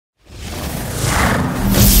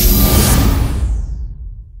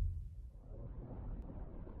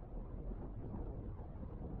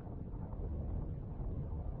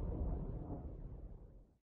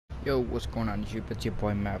Yo, what's going on YouTube? It's your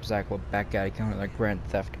boy Zach. We're back at another Grand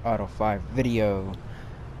Theft Auto 5 video.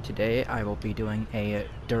 Today I will be doing a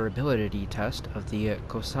durability test of the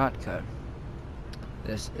KOSATKA.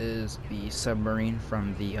 This is the submarine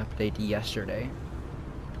from the update yesterday.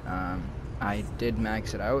 I did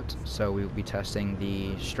max it out, so we will be testing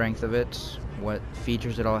the strength of it, what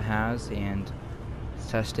features it all has, and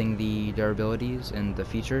testing the durabilities and the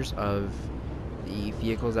features of the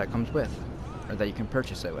vehicles that comes with, or that you can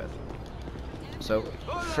purchase it with. So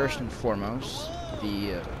first and foremost,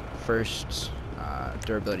 the first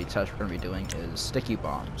durability test we're going to be doing is sticky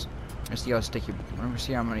bombs. We're going to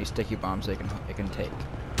see how many sticky bombs it can take.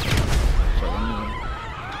 So let me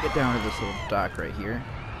get down to this little dock right here.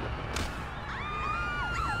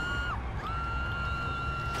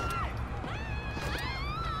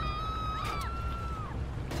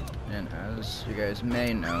 And as you guys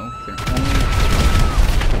may know, you can only...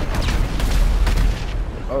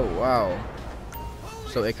 Oh wow.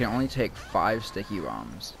 So it can only take 5 sticky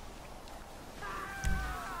bombs.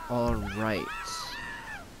 Alright.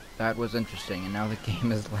 That was interesting, and now the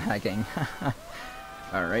game is lagging.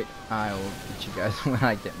 Alright, I will get you guys when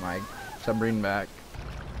I get my submarine back.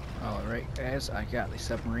 Alright guys, I got the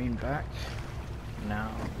submarine back.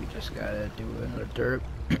 Now we just gotta do another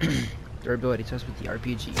durability test with the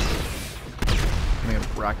RPG. How many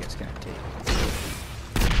rockets can it take?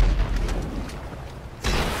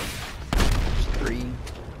 3,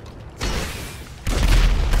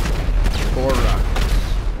 4 rockets.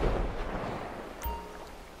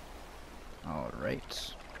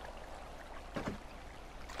 Alright.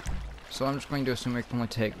 So I'm just going to assume it can only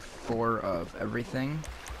take 4 of everything.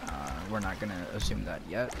 We're not going to assume that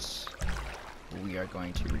yet. We are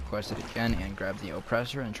going to request it again and grab the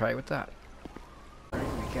oppressor and try it with that. Alright,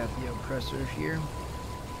 we got the oppressor here.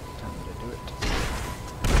 Time to do it.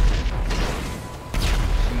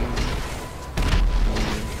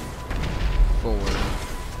 4,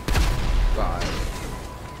 5,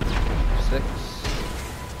 6,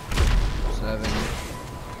 7,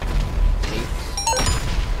 8,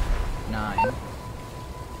 9,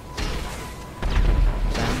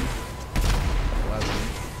 10, 11,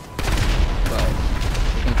 12.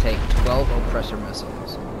 We can take 12 oppressor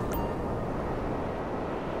missiles.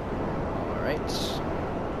 Alright.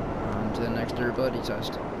 On to the next durability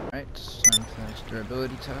test. Alright, on to the next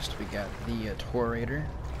durability test. We got the Torator.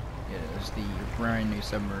 It is the brand new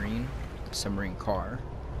submarine car.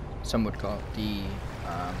 Some would call it the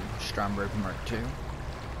Stromberg Mark II.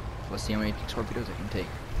 Let's see how many torpedoes it can take.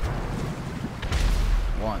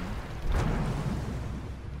 1,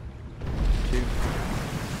 2.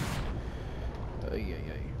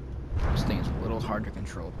 This thing is a little hard to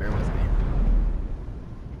control. Bear with me.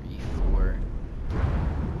 3, 4,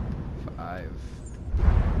 5,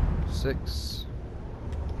 6.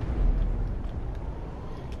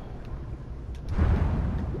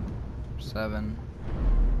 7,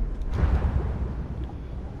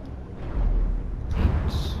 8,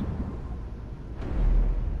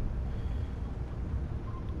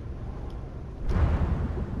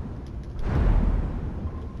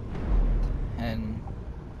 10,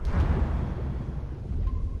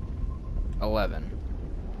 11.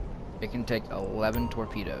 It can take 11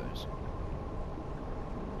 torpedoes.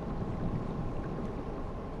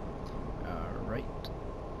 Alright.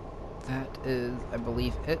 That is, I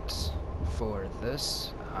believe, it for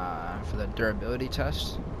this, for the durability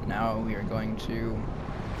test. Now we are going to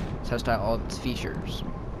test out all of its features.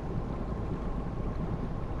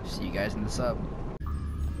 See you guys in the sub.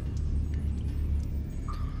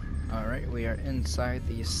 Alright, we are inside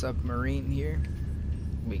the submarine here.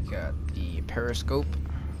 We got the periscope.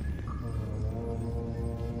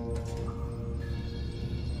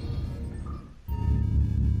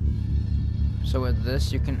 So with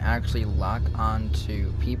this, you can actually lock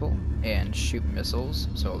onto people and shoot missiles,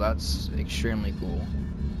 so that's extremely cool.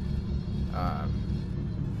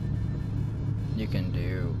 You can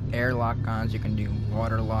do air lock-ons, you can do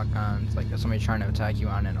water lock-ons, like if somebody's trying to attack you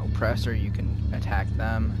on an oppressor, you can attack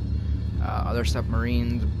them. Other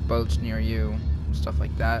submarines, boats near you, stuff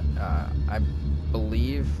like that. I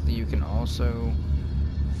believe that you can also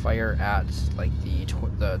fire at like the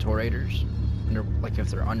Torators. Like if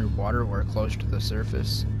they're underwater or close to the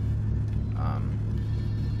surface.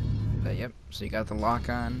 But yep, so you got the lock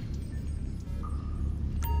on.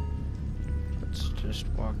 Let's just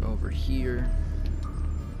walk over here.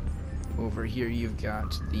 Over here you've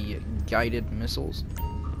got the guided missiles.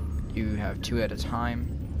 You have 2 at a time.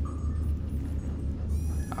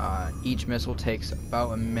 Each missile takes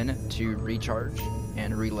about a minute to recharge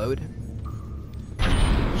and reload.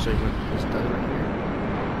 I'll show you what this does right here.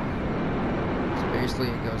 basically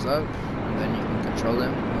it goes up, and then you can control it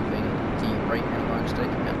moving the right analog stick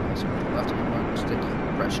and also the left analog stick. You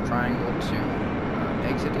can press triangle to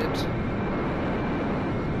exit it.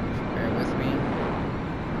 Bear with me.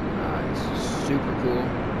 It's super cool.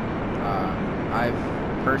 I've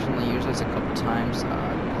personally used this a couple times.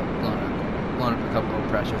 Blown up a couple of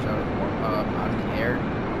pressures out of the air.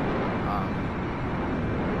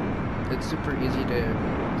 It's super easy to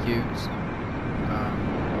use.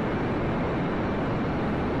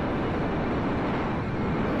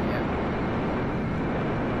 Yeah.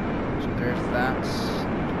 So there's that.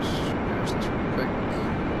 Just finish this real quick.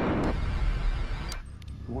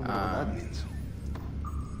 I wonder what that means.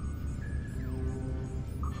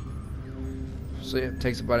 So yeah, it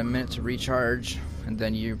takes about a minute to recharge, and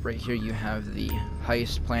then right here you have the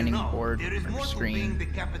heist planning board or screen. The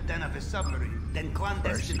captain of a submarine, then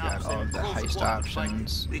clandestine you got all of the heist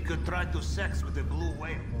options. We could try to sex with a blue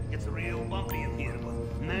whale. It's real bumpy in here,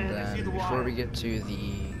 but man, I see the Before water. we get to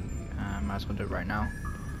the, might as well do it right now.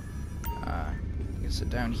 You can sit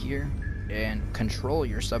down here and control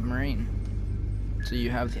your submarine. So you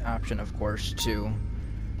have the option, of course, to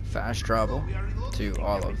fast travel to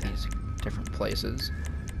all of these different places,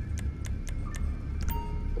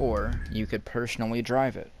 or you could personally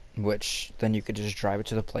drive it, which then you could just drive it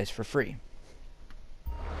to the place for free.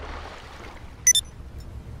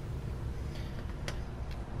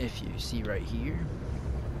 If you see right here,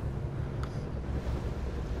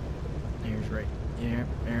 there's right here,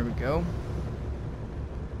 there we go.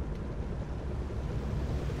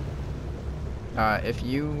 If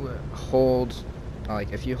you hold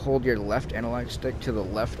if you hold your left analog stick to the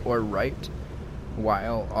left or right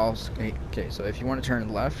while also, okay, so if you want to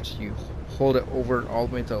turn left, you hold it over all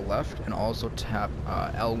the way to the left and also tap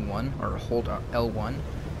L1 or hold L1.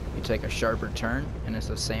 You take a sharper turn, and it's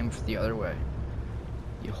the same for the other way.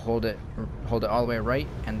 You hold it all the way right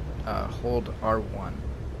and hold R1,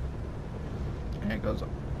 and it goes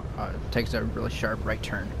takes a really sharp right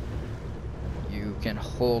turn. You can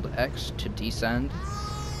hold X to descend.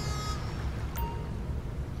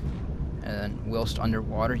 And then whilst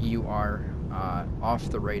underwater, you are off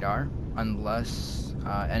the radar unless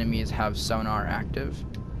enemies have sonar active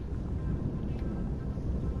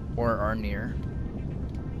or are near.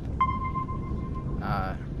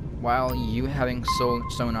 While you having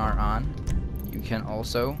sonar on, you can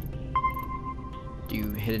also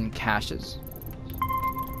do hidden caches.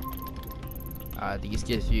 These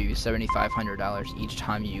give you $7,500 each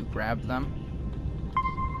time you grab them.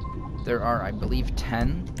 There are, I believe,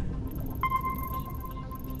 10.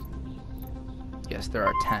 Yes, there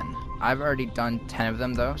are 10. I've already done 10 of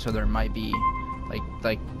them though, so there might be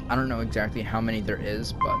like I don't know exactly how many there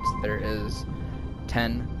is, but there is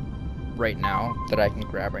 10 right now that I can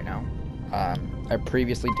grab right now. I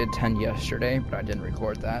previously did 10 yesterday, but I didn't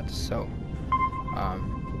record that, so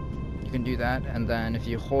you can do that. And then if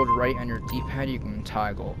you hold right on your D-pad, you can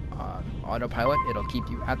toggle autopilot. It'll keep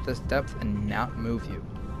you at this depth and not move you.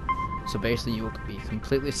 So basically you will be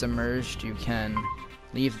completely submerged. You can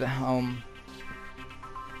leave the helm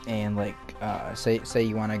and say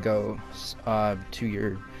you want to go to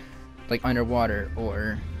your underwater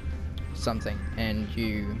or something, and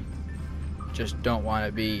you just don't want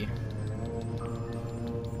to be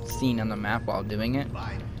seen on the map while doing it.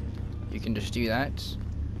 You can just do that,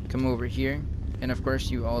 come over here, and of course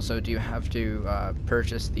you also do have to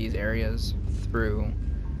purchase these areas through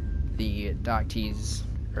the Doctees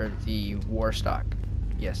or the war stock.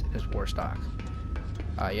 Yes, it is war stock.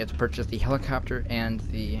 You have to purchase the helicopter and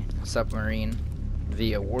the submarine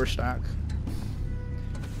via war stock.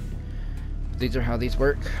 These are how these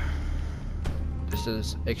work. This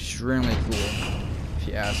is extremely cool. If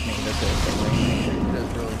you ask me, this is it is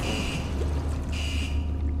really cool.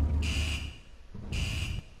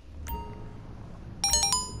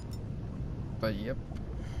 But yep.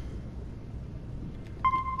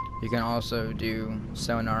 You can also do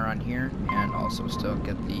sonar on here and also still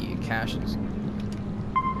get the caches.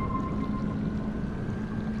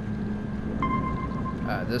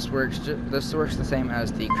 This works the same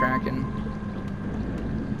as the Kraken.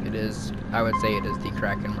 It is, I would say it is the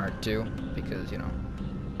Kraken Mark II, because, you know,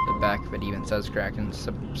 the back of it even says Kraken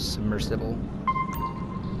submersible.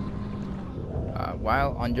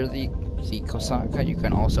 While under the KOSATKA, you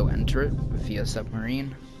can also enter it via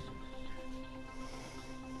submarine.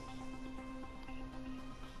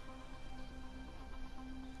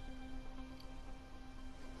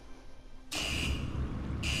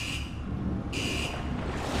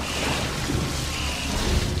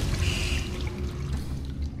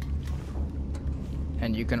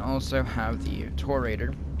 And you can also have the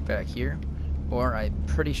Torator back here, or I'm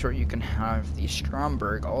pretty sure you can have the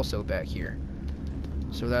Stromberg also back here.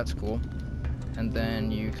 So that's cool. And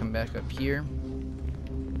then you come back up here.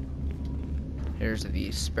 Here's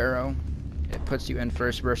the Sparrow. It puts you in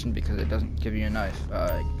first person because it doesn't give you enough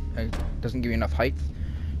height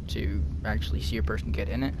to actually see a person get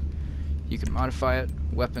in it. You can modify it.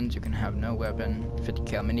 Weapons, you can have no weapon. 50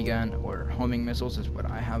 cal minigun or homing missiles is what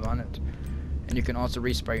I have on it. And you can also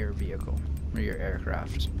respray your vehicle or your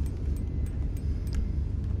aircraft.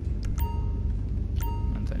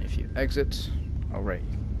 And then if you exit, alright,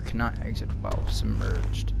 you cannot exit while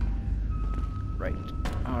submerged. Right.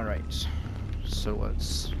 Alright. So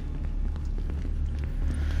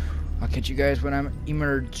I'll catch you guys when I'm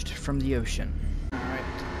emerged from the ocean. Alright.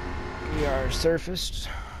 We are surfaced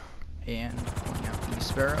and pulling out the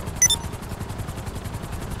Sparrow.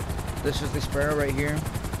 This is the Sparrow right here.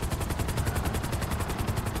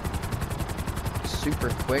 Super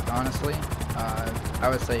quick, honestly. I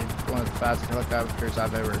would say one of the fastest helicopters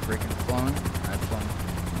I've ever freaking flown. I've flown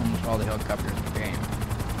almost all the helicopters in the game.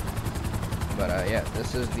 But yeah,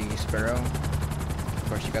 this is the Sparrow. Of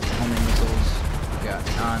course, you got the homing missiles, you got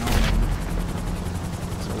non-homing.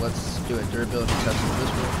 So let's do a durability test of this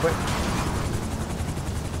real quick.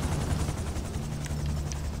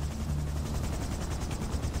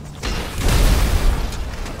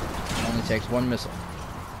 Only takes one missile.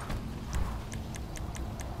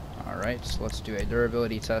 Alright, so let's do a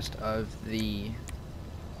durability test of the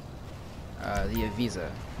Avisa,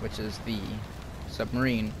 which is the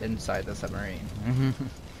submarine inside the submarine.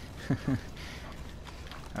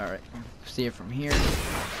 Alright, see it from here.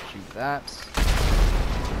 Shoot that.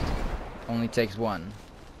 Only takes one.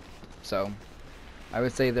 So, I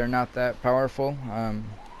would say they're not that powerful.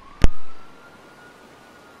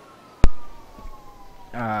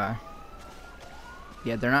 Yeah,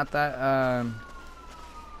 they're not that,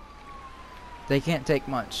 they can't take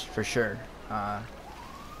much, for sure.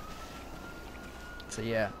 So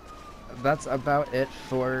yeah, that's about it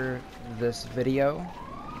for this video.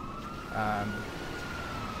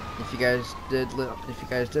 If you guys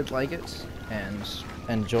did like it and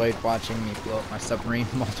enjoyed watching me blow up my submarine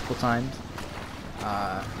multiple times,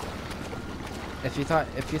 if you thought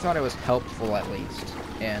it was helpful at least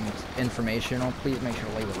and informational, please make sure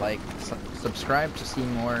to leave a like, subscribe to see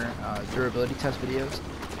more durability test videos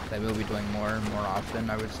that we'll be doing more often,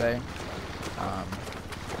 I would say.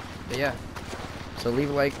 But yeah, so leave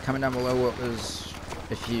a like, comment down below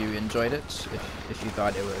if you enjoyed it, if you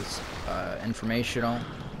thought it was informational,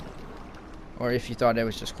 or if you thought it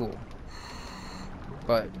was just cool.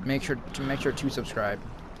 But make sure to subscribe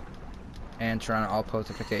and turn on all post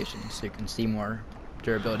notifications so you can see more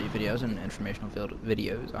durability videos and informational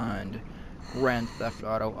videos on Grand Theft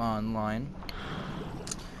Auto Online.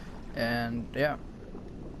 And yeah,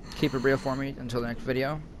 keep it real for me until the next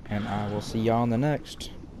video, and I will see y'all in the next.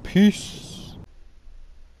 Peace.